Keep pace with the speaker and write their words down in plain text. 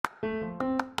Hey,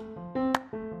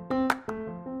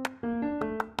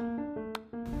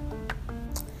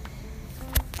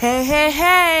 hey,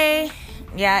 hey.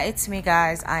 Yeah, it's me,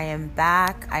 guys. I am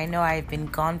back. I know I've been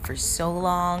gone for so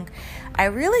long. I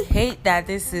really hate that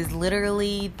this is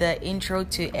literally the intro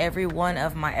to every one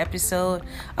of my episode,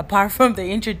 apart from the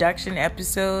introduction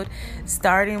episode,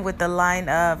 starting with the line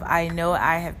of, I know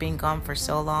I have been gone for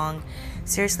so long.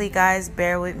 Seriously, guys,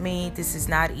 bear with me. This is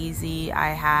not easy. I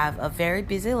have a very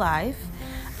busy life.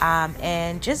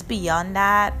 And just beyond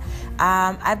that,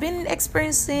 I've been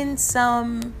experiencing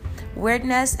some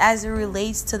weirdness as it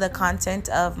relates to the content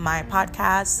of my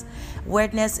podcast.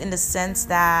 Weirdness in the sense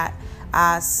that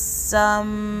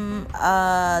some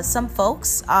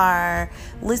folks are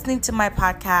listening to my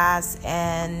podcast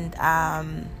and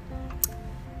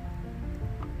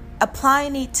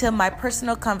applying it to my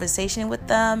personal conversation with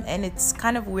them, and it's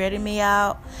kind of weirding me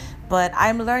out, but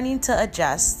I'm learning to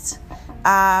adjust,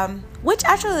 which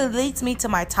actually leads me to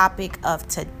my topic of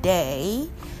today.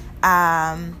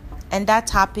 And that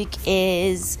topic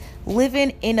is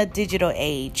living in a digital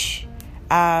age.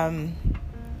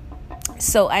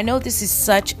 So I know this is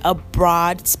such a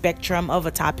broad spectrum of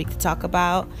a topic to talk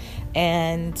about.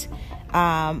 And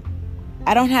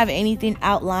I don't have anything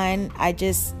outlined. I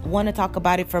just want to talk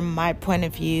about it from my point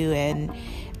of view. And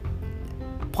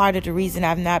part of the reason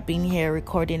I've not been here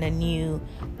recording a new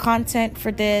content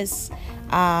for this,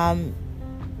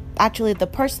 actually the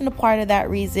personal part of that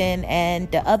reason,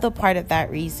 and the other part of that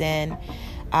reason,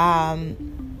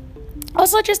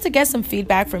 also just to get some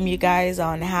feedback from you guys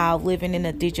on how living in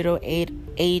a digital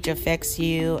age affects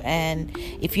you, and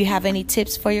if you have any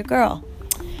tips for your girl.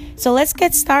 So let's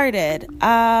get started.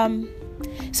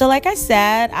 So like I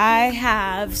said, I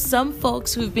have some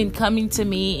folks who've been coming to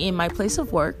me in my place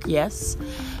of work. Yes,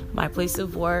 my place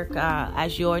of work.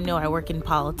 As you all know, I work in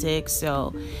politics,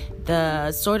 so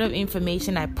the sort of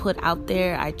information I put out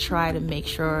there, I try to make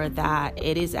sure that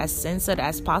it is as censored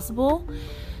as possible.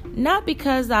 Not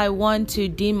because I want to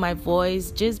deem my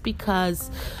voice, just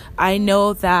because I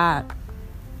know that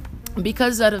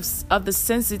because of the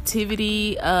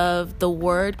sensitivity of the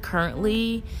word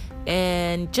currently,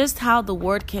 and just how the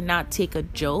word cannot take a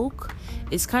joke,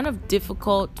 it's kind of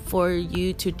difficult for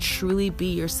you to truly be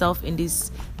yourself in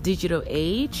this digital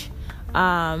age.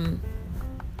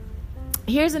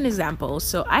 Here's an example.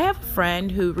 So I have a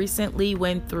friend who recently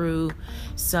went through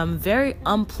some very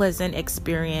unpleasant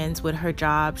experience with her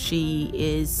job. She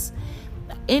is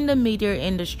in the media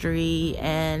industry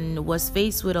and was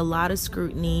faced with a lot of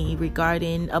scrutiny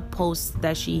regarding a post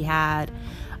that she had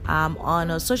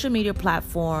on a social media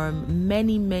platform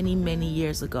many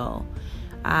years ago.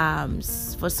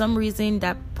 For some reason,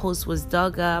 that post was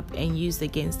dug up and used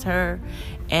against her,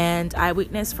 and I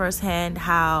witnessed firsthand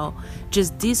how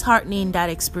just disheartening that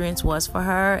experience was for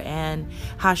her, and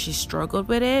how she struggled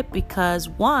with it, because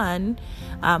one,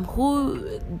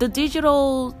 who the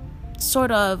digital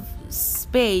sort of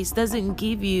space doesn't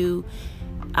give you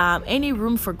any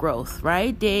room for growth,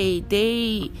 right?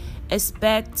 They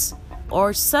expect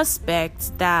or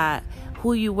suspect that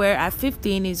who you were at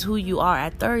 15 is who you are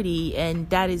at 30, and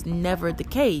that is never the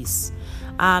case.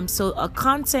 So a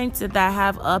content that I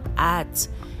have up at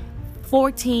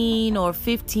 14 or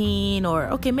 15, or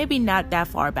okay, maybe not that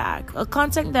far back, a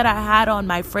content that I had on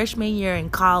my freshman year in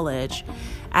college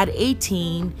at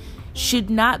 18 should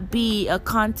not be a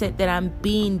content that I'm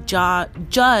being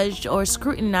judged or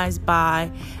scrutinized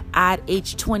by at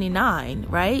age 29,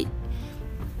 right?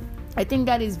 I think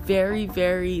that is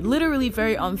literally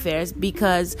very unfair,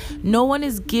 because no one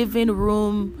is given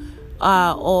room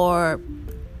or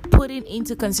putting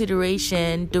into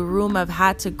consideration the room I've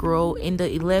had to grow in the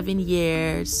 11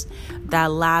 years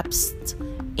that lapsed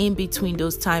in between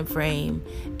those time frame,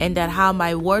 and that how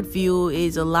my worldview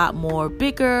is a lot more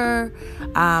bigger.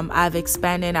 I've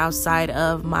expanded outside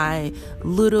of my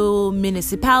little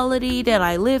municipality that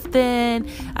I lived in.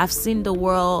 I've seen the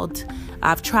world.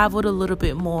 I've traveled a little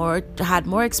bit more, had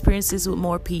more experiences with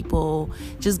more people,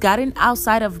 just gotten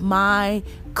outside of my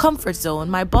comfort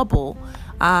zone, my bubble.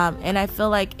 And I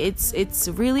feel like it's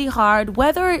really hard,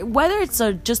 whether it's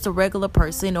just a regular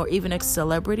person or even a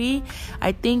celebrity.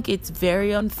 I think it's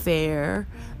very unfair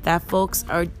that folks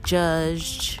are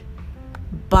judged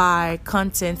by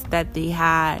content that they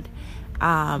had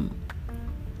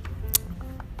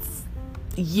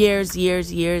years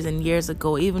and years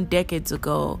ago, even decades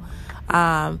ago.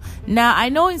 Now, I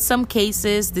know in some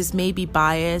cases this may be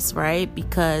biased, right?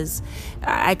 Because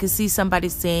I could see somebody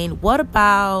saying, what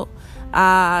about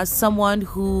someone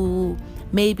who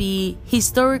maybe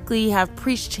historically have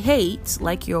preached hate,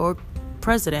 like your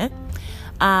president,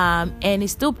 and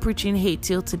is still preaching hate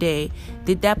till today.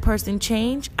 Did that person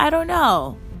change? I don't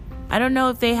know. I don't know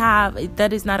if they have.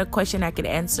 That is not a question I could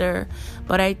answer.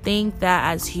 But I think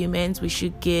that as humans, we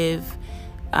should be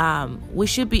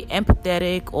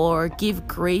empathetic or give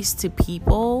grace to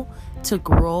people to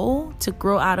grow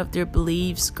out of their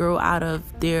beliefs, grow out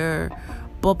of their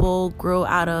bubble, grow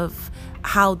out of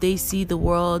how they see the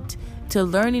world, to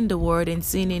learning the world and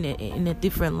seeing it in a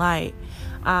different light.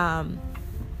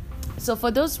 So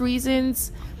for those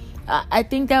reasons, I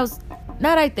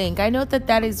know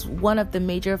that is one of the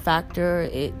major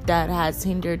factors that has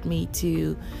hindered me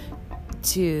to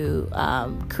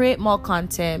create more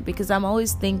content, because I'm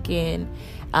always thinking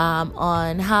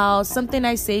on how something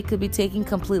I say could be taken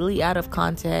completely out of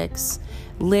context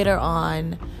later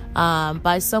on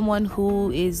by someone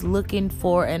who is looking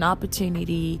for an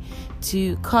opportunity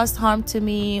to cause harm to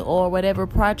me, or whatever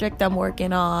project I'm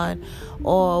working on,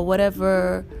 or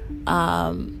whatever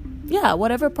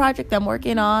project I'm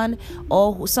working on,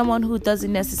 or someone who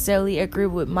doesn't necessarily agree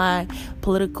with my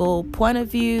political point of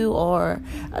view, or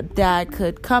that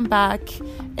could come back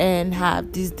and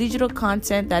have this digital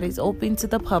content that is open to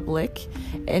the public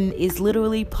and is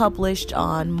literally published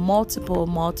on multiple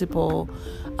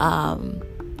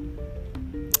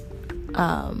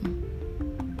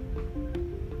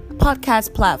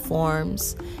podcast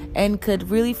platforms, and could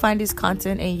really find this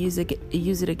content and use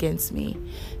it against me.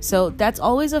 So that's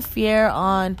always a fear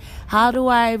on how do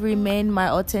I remain my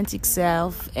authentic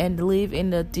self and live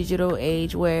in the digital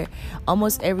age where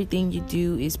almost everything you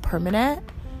do is permanent,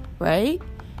 right?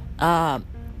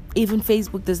 Even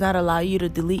Facebook does not allow you to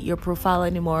delete your profile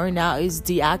anymore. Now it's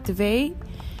deactivate.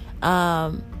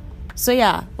 So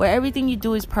yeah, where everything you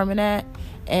do is permanent,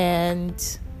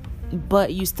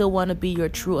 but you still want to be your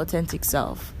true authentic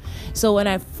self. So when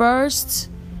I first,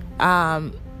 I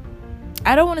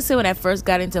don't want to say when I first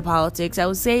got into politics, I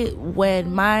would say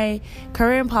when my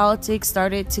career in politics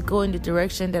started to go in the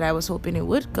direction that I was hoping it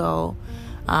would go,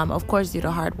 of course due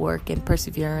to hard work and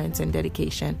perseverance and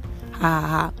dedication.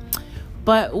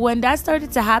 But when that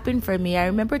started to happen for me, I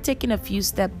remember taking a few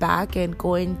steps back and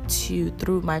going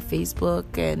through my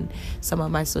Facebook and some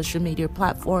of my social media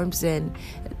platforms and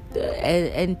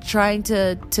trying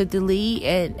to delete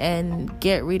and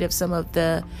get rid of some of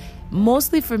the,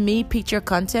 mostly for me, picture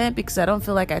content, because I don't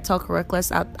feel like I talk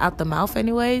reckless out the mouth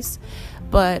anyways.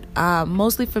 But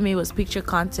mostly for me was picture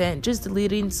content, just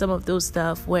deleting some of those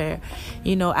stuff where,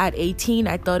 at 18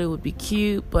 I thought it would be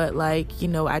cute, but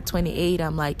at 28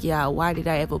 I'm like, yeah, why did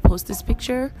I ever post this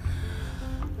picture?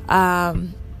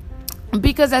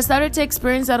 Because I started to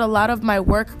experience that a lot of my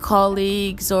work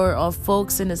colleagues or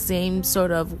folks in the same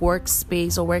sort of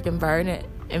workspace or work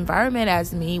environment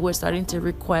as me were starting to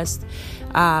requests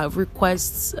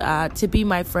to be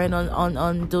my friend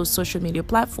on those social media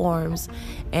platforms,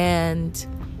 and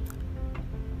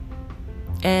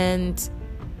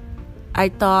I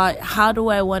thought, how do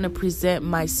I want to present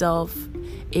myself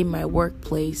in my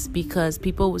workplace? Because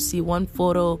people will see one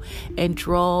photo and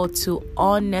draw to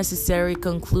unnecessary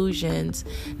conclusions.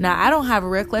 Now, I don't have a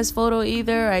reckless photo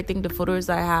either. I think the photos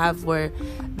I have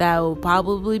that will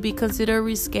probably be considered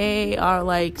risque are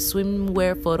like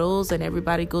swimwear photos, and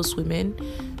everybody goes swimming,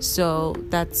 so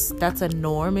that's a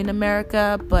norm in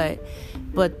America. But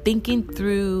thinking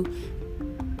through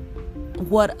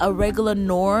what a regular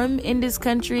norm in this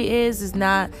country is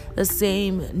not the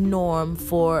same norm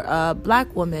for a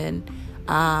black woman,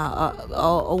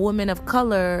 a woman of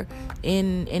color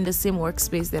in the same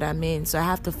workspace that I'm in. So I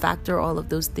have to factor all of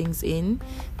those things in,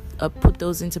 put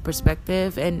those into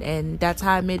perspective, and that's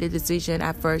how I made a decision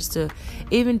at first to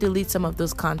even delete some of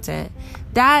those content.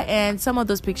 That and some of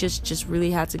those pictures just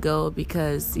really had to go,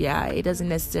 because it doesn't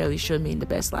necessarily show me in the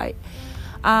best light.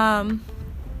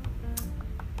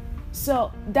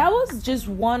 So that was just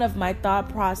one of my thought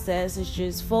process. It's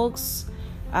just folks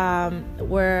who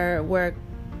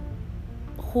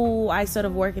I sort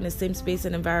of work in the same space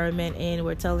and environment and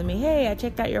were telling me, hey, I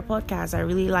checked out your podcast, I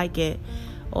really like it,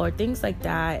 or things like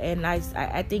that. And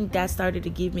I think that started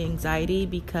to give me anxiety,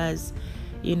 because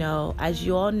as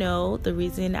you all know, the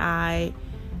reason I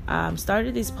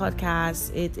started this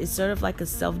podcast, it's sort of like a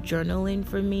self-journaling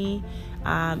for me,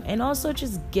 and also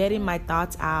just getting my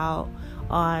thoughts out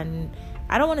on,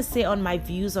 I don't want to say on my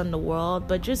views on the world,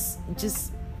 but just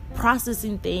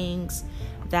processing things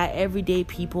that everyday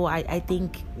people I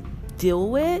think deal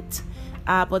with,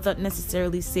 but don't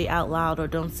necessarily say out loud, or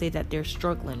don't say that they're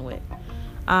struggling with.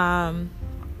 And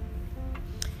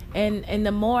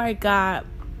the more I got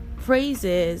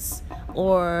praises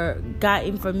or got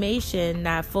information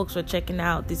that folks were checking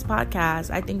out this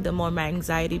podcast, I think the more my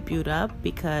anxiety built up,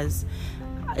 because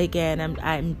again,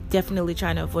 I'm definitely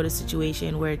trying to avoid a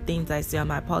situation where things I say on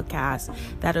my podcast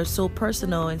that are so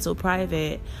personal and so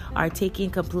private are taken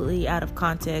completely out of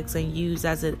context and used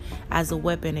as a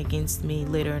weapon against me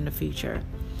later in the future.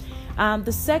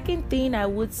 The second thing I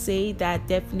would say that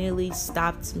definitely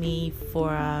stopped me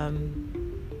for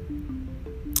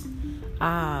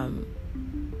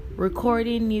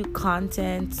recording new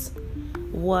content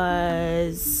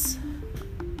was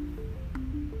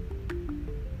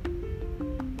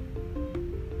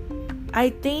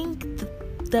I think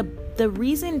the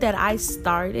reason that I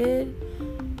started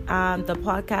the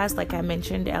podcast, like I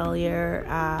mentioned earlier,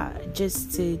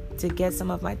 just to get some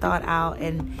of my thought out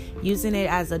and using it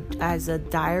as a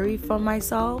diary for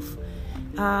myself.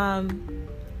 I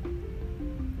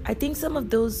think some of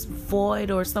those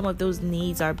void or some of those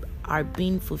needs are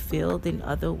being fulfilled in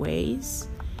other ways.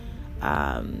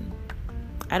 I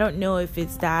don't know if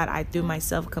it's that I threw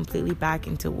myself completely back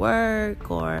into work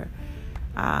or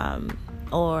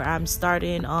I'm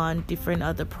starting on different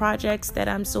other projects that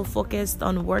I'm so focused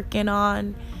on working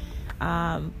on.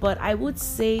 But I would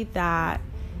say that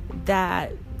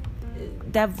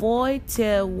void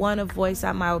to want to voice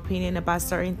out my opinion about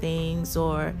certain things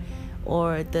or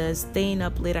the staying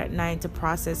up late at night to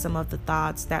process some of the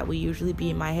thoughts that would usually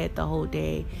be in my head the whole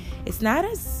day. It's not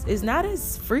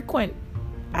as frequent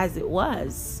as it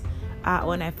was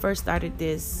when I first started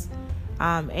this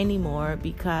anymore,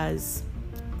 because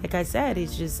like I said,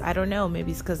 it's just, I don't know,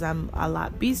 maybe it's because I'm a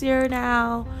lot busier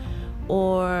now,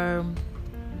 or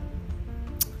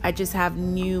I just have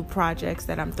new projects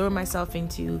that I'm throwing myself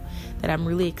into that I'm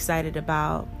really excited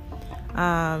about.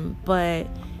 But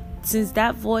since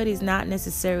that void is not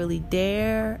necessarily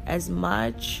there as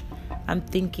much, I'm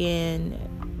thinking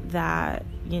that,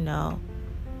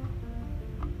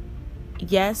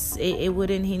 yes, it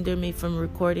wouldn't hinder me from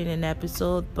recording an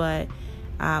episode, but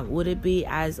would it be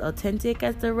as authentic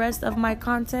as the rest of my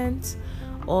content,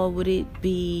 or would it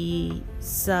be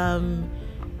some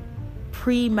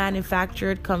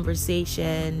pre-manufactured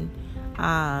conversation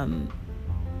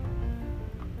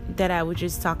that I would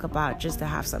just talk about just to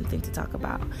have something to talk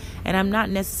about? And I'm not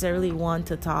necessarily one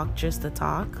to talk just to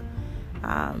talk.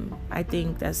 I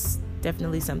think that's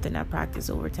definitely something I practice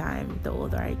over time the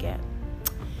older I get.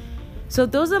 So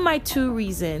those are my two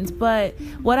reasons. But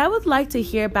what I would like to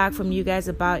hear back from you guys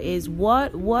about is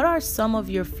what are some of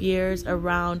your fears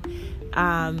around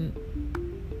how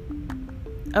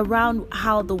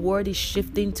the world is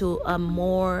shifting to a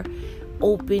more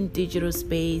open digital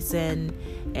space, and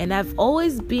I've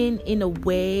always been, in a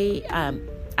way,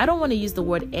 I don't want to use the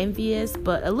word envious,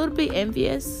 but a little bit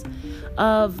envious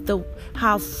of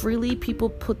how freely people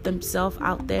put themselves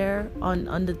out there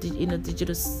in the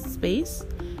digital space.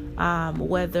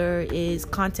 Whether it's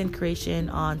content creation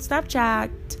on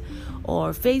Snapchat or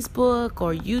Facebook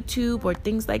or YouTube or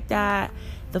things like that.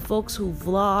 The folks who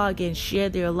vlog and share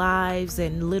their lives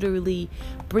and literally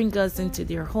bring us into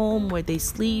their home where they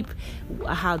sleep,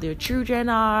 how their children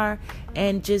are,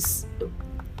 and just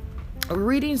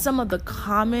reading some of the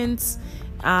comments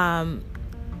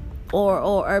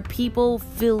or people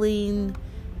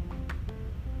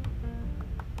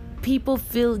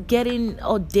getting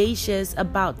audacious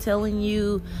about telling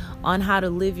you on how to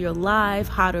live your life,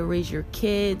 how to raise your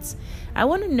kids. I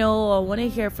want to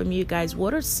hear from you guys.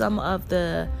 What are some of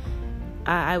the,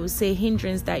 I would say,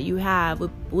 hindrance that you have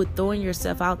with throwing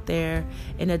yourself out there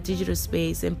in a digital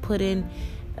space and putting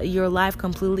your life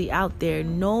completely out there,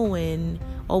 knowing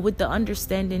or with the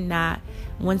understanding that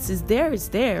once it's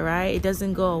there, right? It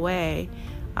doesn't go away.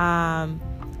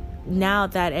 Now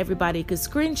that everybody could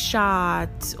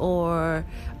screenshot or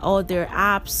all their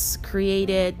apps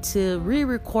created to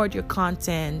re-record your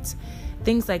content,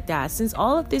 things like that. Since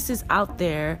all of this is out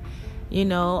there,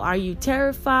 are you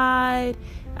terrified?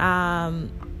 Does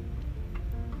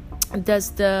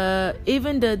the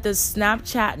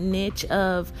Snapchat niche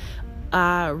of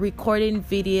recording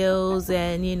videos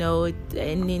and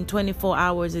in 24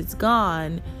 hours it's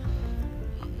gone?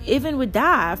 Even with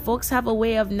that, folks have a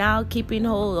way of now taking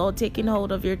hold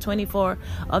of your 24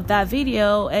 of that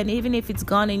video, and even if it's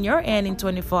gone in your end in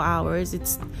 24 hours,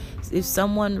 if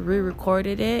someone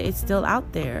re-recorded it, it's still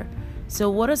out there. So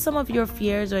what are some of your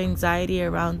fears or anxiety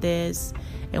around this,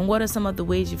 and what are some of the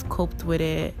ways you've coped with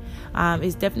it?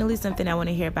 It's definitely something I want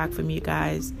to hear back from you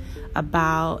guys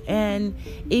about. And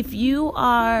if you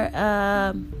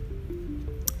are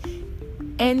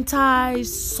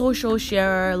anti-social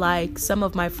sharer like some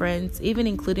of my friends, even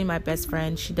including my best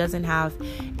friend, she doesn't have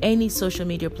any social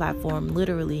media platform,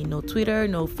 literally no Twitter,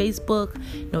 no Facebook,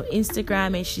 no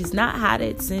Instagram, and she's not had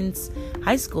it since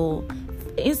high school.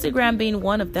 Instagram being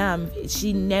one of them.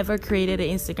 She never created an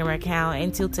Instagram account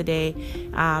until today.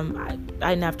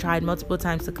 And I've tried multiple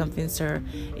times to convince her.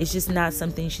 It's just not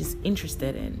something she's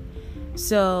interested in.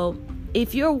 So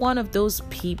if you're one of those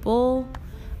people,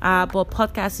 but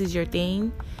podcast is your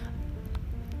thing,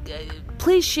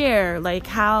 please share like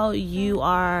how you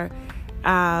are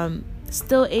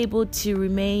still able to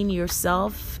remain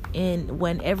yourself in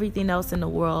when everything else in the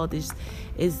world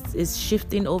is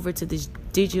shifting over to this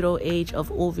digital age of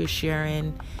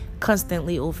oversharing,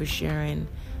 constantly oversharing.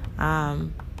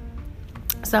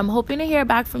 So I'm hoping to hear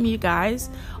back from you guys.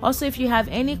 Also, if you have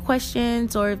any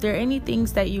questions or if there are any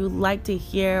things that you would like to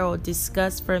hear or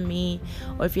discuss from me,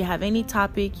 or if you have any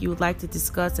topic you would like to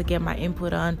discuss or get my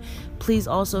input on, please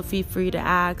also feel free to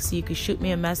ask. You can shoot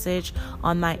me a message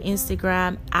on my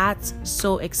Instagram at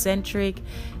SoEccentric.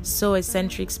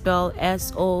 SoEccentric spelled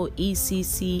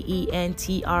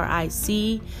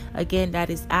SoEccentric. Again, that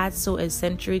is at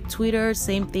SoEccentric. Twitter,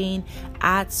 same thing,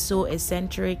 at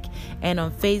SoEccentric. And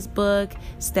on Facebook,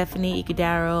 Stephanie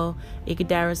Ighodaro.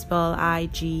 Ighodaro spelled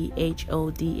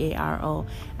Ighodaro.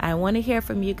 I want to hear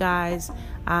from you guys.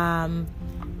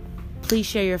 Please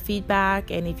share your feedback,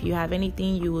 and if you have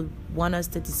anything you would want us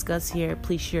to discuss here,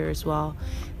 please share as well.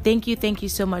 Thank you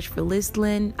so much for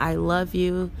listening. I love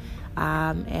you.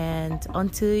 And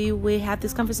until we have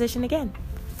this conversation again,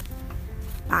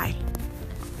 bye.